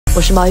我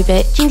是猫一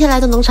杯，今天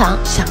来到农场，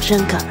想认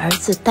个儿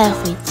子带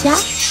回家。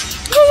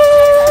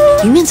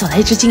迎面走来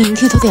一只晶莹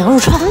剔透的羊肉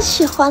串，好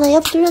喜欢呢，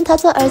要不就认他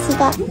做儿子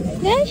吧。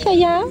来，小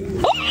羊，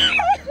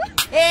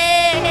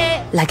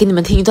来给你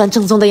们听一段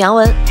正宗的洋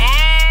文。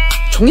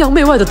崇洋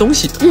媚外的东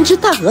西，认只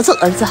大鹅做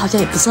儿子好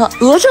像也不错。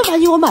鹅这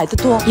玩意我买的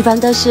多，一般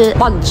都是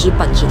半只的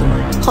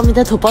而已。后面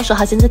的土拨鼠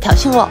好像在挑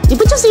衅我，你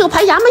不就是有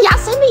排牙吗？牙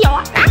谁没有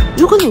啊？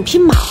如果你匹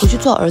马回去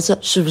做儿子，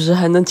是不是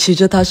还能骑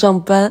着它上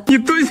班？你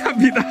蹲下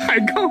比它还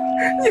高，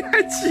你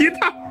还骑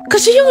它？可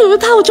是拥有了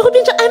它，我就会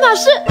变成爱马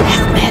仕。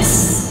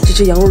这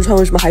只羊肉串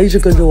为什么还一直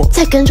跟着我？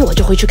再跟着我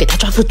就回去给它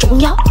抓副中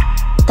药。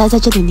待在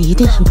这里你一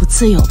定很不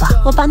自由吧？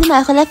我把你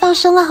买回来放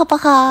生了，好不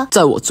好？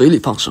在我嘴里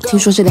放生。听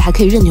说这里还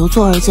可以认牛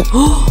做儿子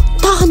哦，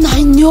大奶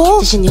牛。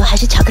这些牛还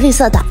是巧克力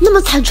色的，那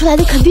么产出来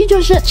的肯定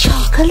就是巧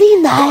克力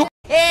奶。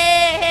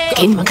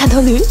给你们看头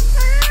驴，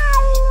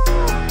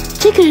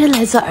这个人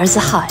来做儿子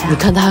好呀。你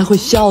看他还会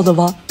笑的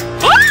吗？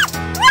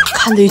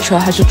看得出来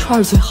还是串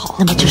儿最好，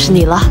那么就是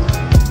你了。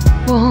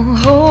往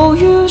后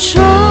余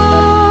生。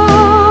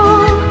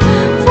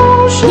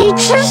你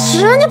吃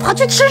屎！你跑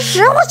去吃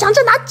屎！我想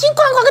着拿金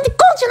块给你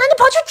供起来，你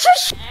跑去吃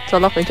屎！走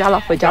了，回家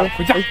了，回家了，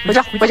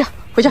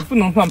回家！不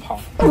能乱跑。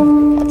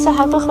儿子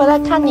还会回来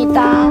看你的，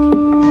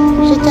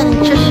谁叫你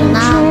吃屎呢？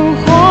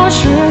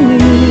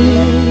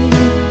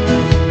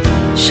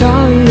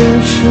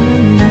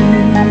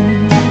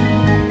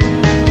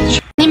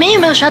你们有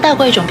没有刷到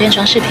过一种变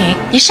装视频？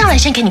一上来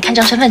先给你看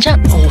张身份证，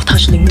哦，他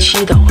是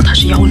07的，哦，他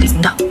是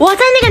10的。我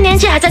在那个年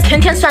纪还在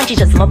天天算计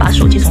着怎么把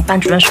手机从班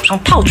主任手上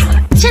套出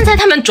来，现在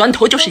他们转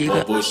头就是一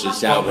个。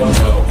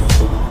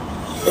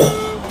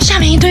下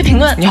面一堆评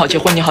论，你好结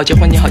婚，你好结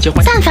婚，你好结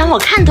婚。但凡我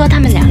看多他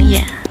们2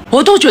眼，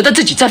我都觉得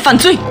自己在犯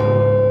罪。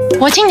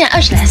我今年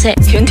20来岁，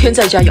天天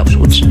在家咬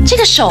手指。这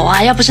个手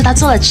啊，要不是他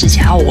做了指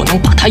甲，我能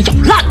把它咬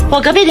烂。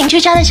我隔壁邻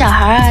居家的小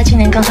孩啊，今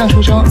年刚上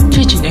初中，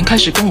这几年开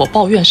始跟我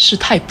抱怨事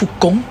态不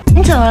公。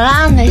你怎么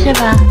啦？没事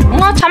吧？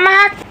我他妈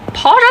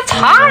跑着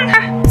长呢。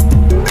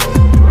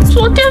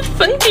昨天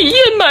粉底液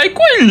买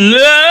贵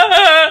了。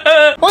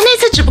我那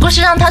次只不过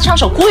是让他唱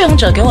首《孤勇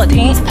者》给我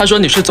听。他说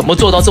你是怎么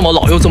做到这么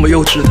老又这么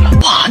幼稚的？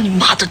哇，你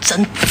妈的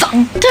真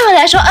脏！对我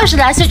来说，20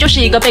来岁就是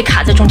一个被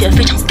卡在中间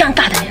非常尴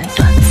尬的年龄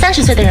段。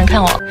30岁的人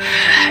看我，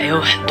还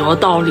有很多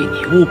道理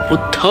你悟不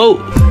透。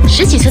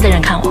10几岁的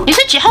人看我，你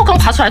是几号刚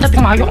爬出来的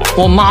兵马俑？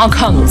我妈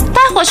看我，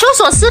待会收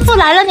锁师傅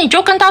来了，你就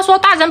跟他说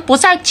大人不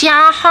在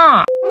家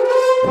哈。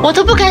我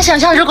都不敢想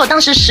象，如果当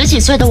时10几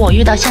岁的我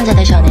遇到现在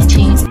的小年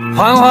轻，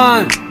欢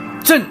欢。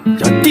朕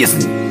要 diss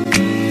你，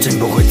朕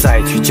不会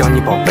再去叫你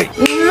宝贝。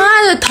你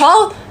妈的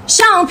头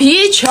像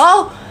皮球，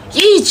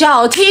一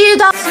脚踢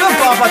到。是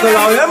爸爸的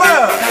老爷们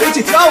一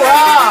起跳舞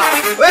啊！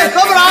喂，怎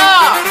么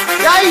了？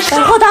加一百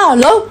货大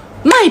楼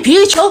卖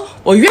皮球，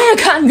我越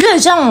看越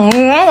像。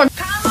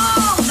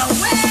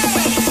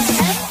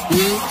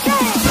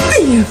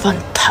翻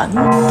腾。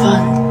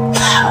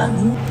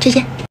姐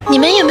姐，你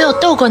们有没有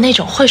逗过那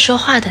种会说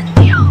话的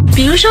鸟？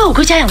比如说我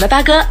姑家养的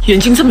八哥，眼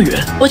睛这么圆。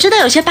我知道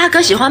有些八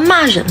哥喜欢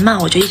骂人嘛，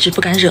我就一直不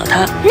敢惹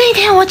他。那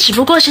天我只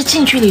不过是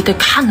近距离的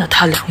看了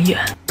他2眼。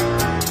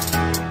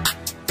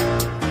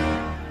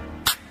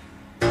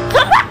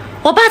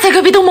我爸在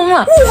隔壁都懵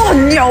了。哇，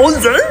鸟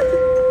人！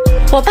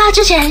我爸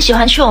之前很喜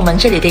欢去我们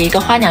这里的一个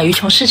花鸟鱼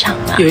虫市场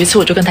嘛，有一次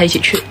我就跟他一起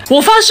去。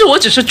我发誓我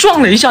只是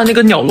撞了一下那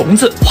个鸟笼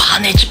子，哇，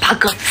那只八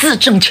哥字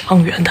正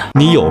腔圆的。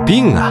你有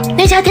病啊！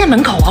那家店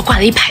门口啊挂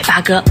了一排八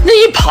哥，那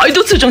一排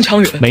都字正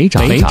腔圆。没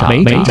长眼睛啊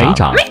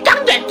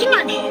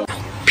你！有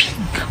病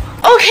啊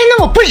 ！OK，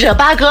 那我不惹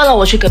八哥了，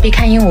我去隔壁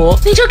看鹦鹉。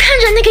你就看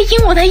着那个鹦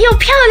鹉的又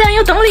漂亮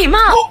又懂礼貌。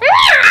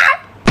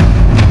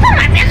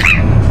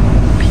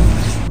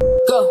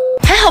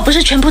还好不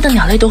是全部的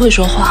鸟类都会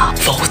说话，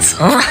否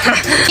则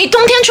你冬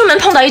天出门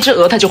碰到一只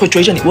鹅，它就会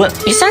追着你问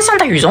你身上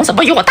的羽绒怎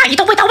么有我大姨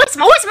的味道？为什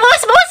么？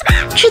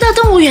去到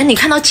动物园，你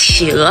看到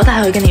企鹅，它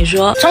还会跟你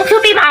说从 Q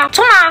B 吗？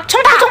从哪？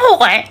从大中后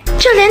悔。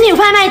就连你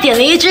外卖点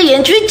了一只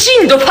盐焗鸡，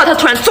你都怕它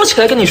突然坐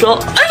起来跟你说：“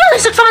哎呦，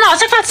你食饭啦！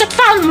食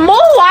飯，唔好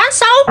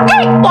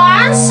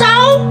玩手。”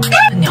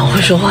鳥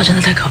會說話真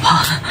的太可怕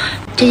了。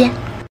姐姐。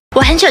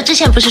我很久之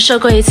前不是說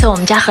過一次我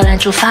們家荷蘭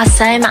豬發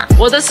腮嘛？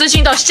我的私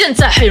信到現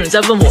在還有人在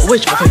問我為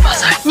什麼會發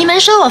腮。你們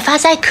說我發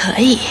腮可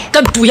以，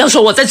但不要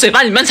說我在嘴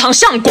巴裡面藏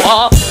橡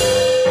果。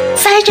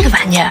腮這個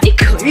玩意兒，你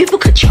可遇不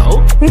可求。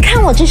你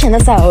看我之前的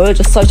腮，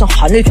這腮上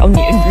含了一條鯰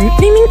魚，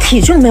明明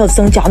體重沒有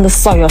增加，那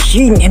腮啊是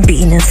1年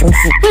比1年豐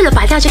富。為了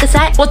拔掉這個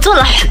腮，我做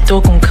了很多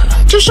功課，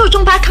就瘦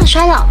中巴抗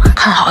衰老嘛。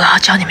看好了，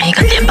教你們一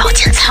個連保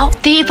健操。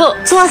第一步，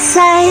做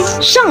腮，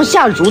上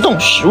下蠕動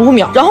15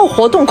秒，然後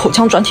活動口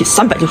腔轉體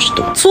360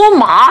度。做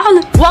麻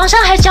了，網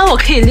上還教我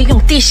可以利用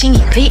地心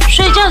引力，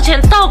睡覺前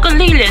倒個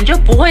立臉就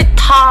不會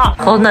塌。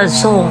好難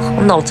受啊，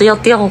我腦子要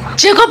掉了。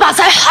結果把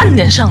腮焊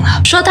臉上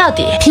了。說到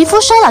底，皮膚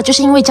衰老就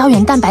是因為膠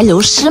原蛋白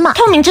流失嘛，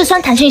透明質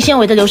酸彈性纖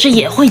維的流失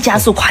也會加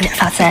速垮臉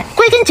發腮。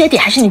歸根結底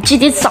還是你基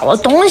底少了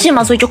東西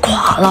嘛，所以就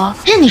垮了。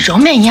讓你柔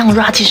美一樣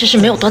raw 其實是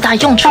沒有多大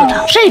用處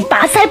的，所以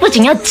拔腮不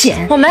僅要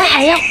剪，我們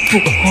還要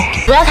補。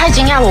不要太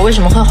驚訝我為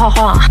什麼會畫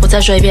畫，我再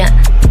說一遍，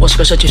我是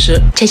個設計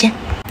師。姐姐。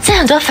在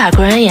很多法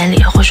国人眼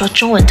里，会说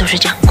中文都是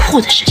件很酷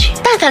的事情。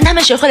但凡他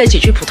们学会了几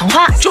句普通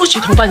话，究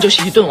其同伴就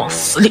是一顿往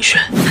死里学。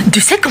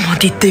Tu sais comment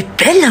dire des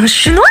belles en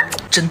chinois？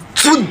 真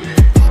准。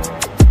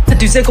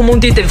Tu sais comment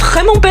dire des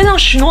vraiment belles en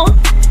chinois？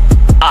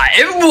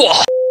 哎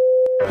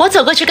我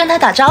走过去跟他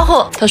打招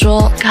呼，他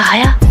说干啥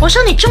呀？我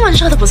说你中文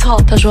说的不错。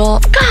他说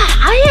干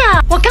啥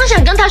呀？我刚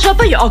想跟他说，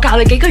不如我教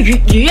你几个粤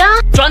语啊。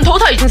转头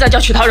他已经在叫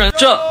其他人，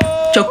这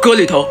叫歌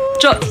里头，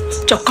这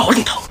叫搞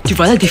里头。你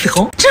完了，你飞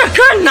鸿，这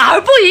歌哪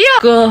儿不一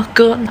样？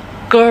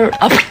歌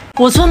啊！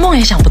我做梦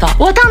也想不到，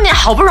我当年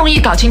好不容易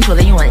搞清楚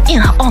了英文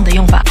硬和 on 的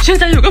用法，现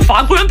在有个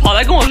法国人跑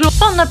来跟我说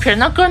on 呢撇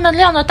呢歌呢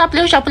亮呢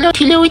w 小不溜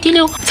t 溜 d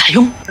溜，采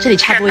用。这里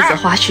插播一则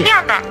花絮。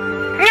亮呢，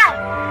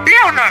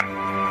尿呢。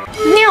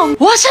尿，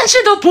我甚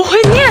至都不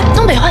会念。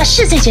东北话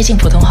是最接近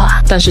普通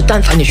话，但是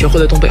但凡你学会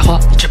了东北话，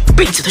你这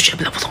辈子都学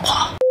不了普通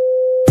话。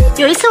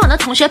有一次，我的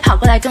同学跑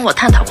过来跟我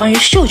探讨关于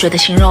嗅觉的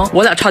形容，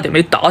我俩差点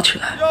没打起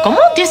来。Comment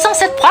tu sens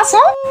cette poisson？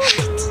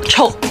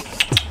 臭，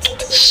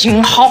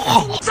心好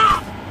好。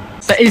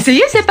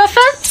Essayer c'est pas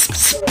fun。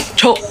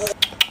臭，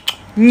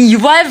你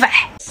歪歪。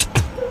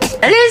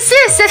Laissez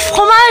c'est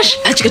fromage。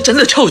哎，这个真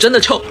的臭，真的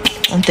臭。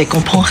On ne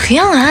comprend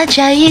rien à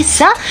jaillir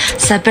ça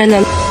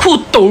s'appelle 裤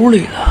兜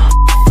里了。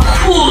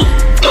裤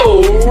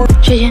兜。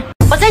谢谢。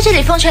我在这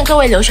里奉劝各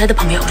位留学的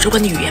朋友，如果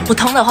你语言不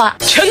通的话，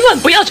千万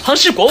不要尝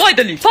试国外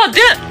的理发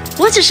店。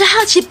我只是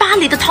好奇巴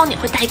黎的 Tony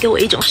会带给我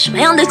一种什么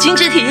样的精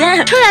致体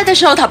验。出来的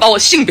时候，他把我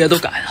性别都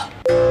改了。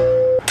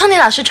Tony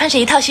老师穿着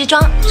一套西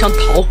装，像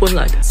逃婚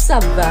来的。Ça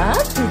va,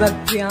 tu vas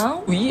bien？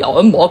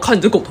 Oui， 我看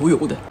你这狗头油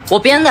的。我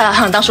编的，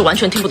当时完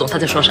全听不懂他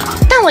在说啥。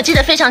但我记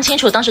得非常清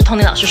楚，当时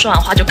Tony 老师说完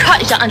话就咔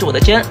一下按着我的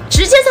肩，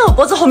直接在我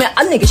脖子后面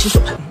按了一个洗手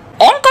盆。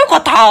哦，狗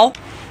头！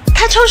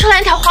他抽出来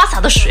一条花洒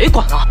的水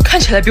管啊，看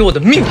起来比我的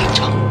命还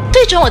长，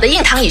对准我的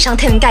印堂以上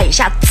天灵盖以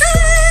下，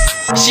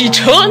滋！洗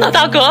车呢，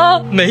大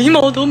哥，眉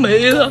毛都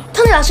没了。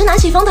Tony 老师拿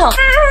起风筒，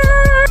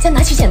再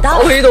拿起剪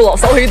刀，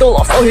扫黑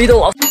豆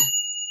了。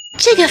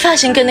这个发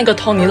型跟那个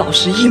Tony 老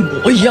师一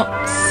模一样。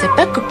C'est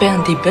pas que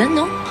bien de ben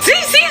non？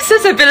 这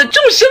是为了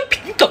众生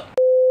平等。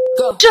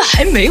这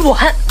还没完，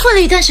过了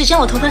一段时间，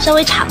我头发稍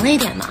微长了一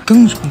点嘛，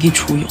更容易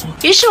出油。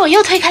于是我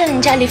又推开了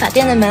人家理发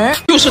店的门，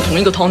又是同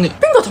一个 Tony。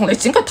边個同你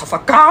剪個頭髮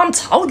咁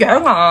醜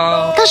樣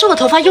啊？當時我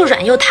頭髮又軟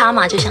又塌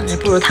嘛，就想着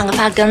不如燙個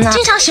髮根啊。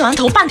經常洗完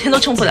頭半天都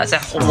沖不了，再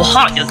好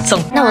嚇人憎。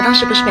那我當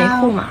時不是沒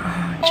護嘛，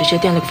直接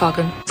墊了個髮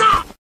根。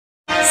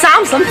三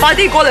嬸，快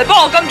啲過嚟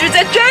幫我撳住隻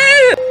豬！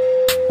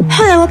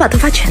後來我把頭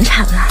髮全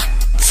鏟了，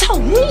造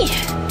孽！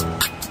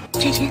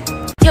這件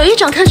有一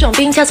種特種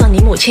兵叫做你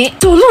母親，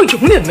走路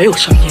永遠沒有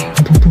聲音。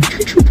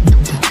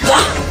哇！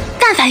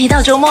但凡一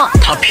到周末，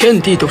它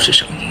遍地都是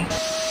聲音。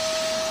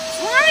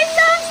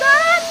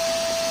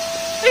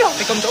哎呦，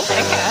你咁早醒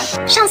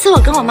嘅？上次我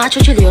跟我媽出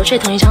去旅遊睡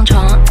同一張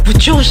床，不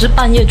就是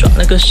半夜轉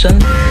了個身？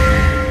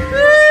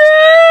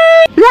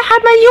你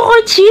係咪要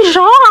去廁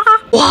所啊？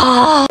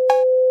哇！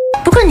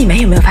不過你們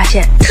有沒有發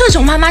現，特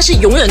種媽媽是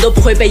永遠都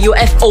不會被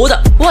UFO 的。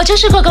我就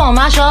試過跟我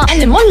媽說，哎，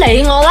你唔好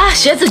理我啦，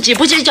鞋子擠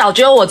不擠腳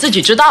只有我自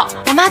己知道。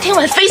我媽聽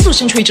完飛速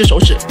伸出一隻手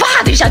指，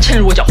啪的一下嵌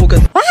入我腳後跟。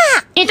哇，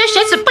你的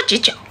鞋子不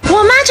擠腳。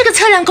我媽這個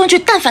測量工具，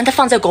但凡它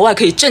放在國外，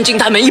可以震驚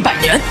他們100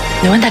年。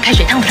你問她開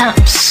水燙不燙？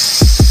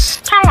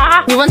燙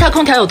啊。你問她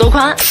空調有多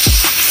寬？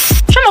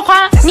這麼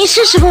寬。你試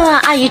試問問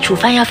阿姨煮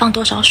飯要放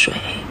多少水？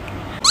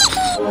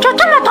就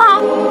這麼多。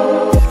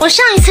我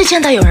上一次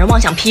見到有人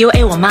妄想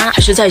PUA 我媽，還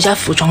是在一家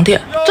服裝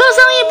店。做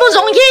生意不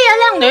容易呀，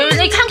靚女，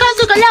你看看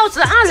這個料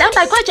子啊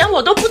，200塊錢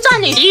我都不佔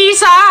你衣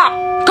裳。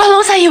個老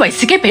細以為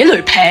自己俾雷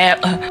劈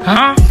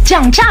啊！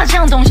講價這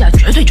樣東西啊，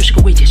絕對就是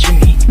個未解之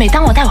謎。每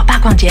當我帶我爸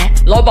逛街，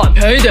老闆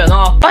便宜點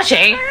啊！不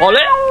行，好嘞。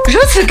如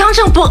此剛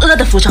正不阿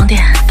的服裝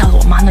店，到了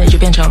我媽那裡就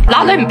變成，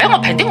嗱你唔俾我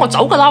平啲，我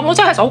走㗎啦，我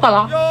真係走㗎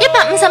啦。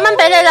150蚊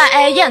俾你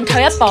啦，一人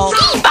退一步。100。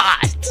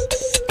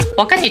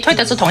我跟你推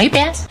的是同一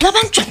邊。老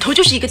闆轉頭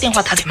就是一個電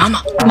話打給媽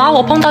媽，媽，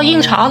我碰到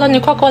應查了，你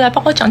快過來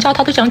幫我講價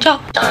他的講價。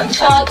講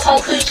價他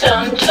的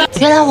講價。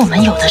原來我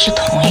們有的是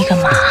同一個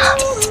媽。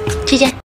期間。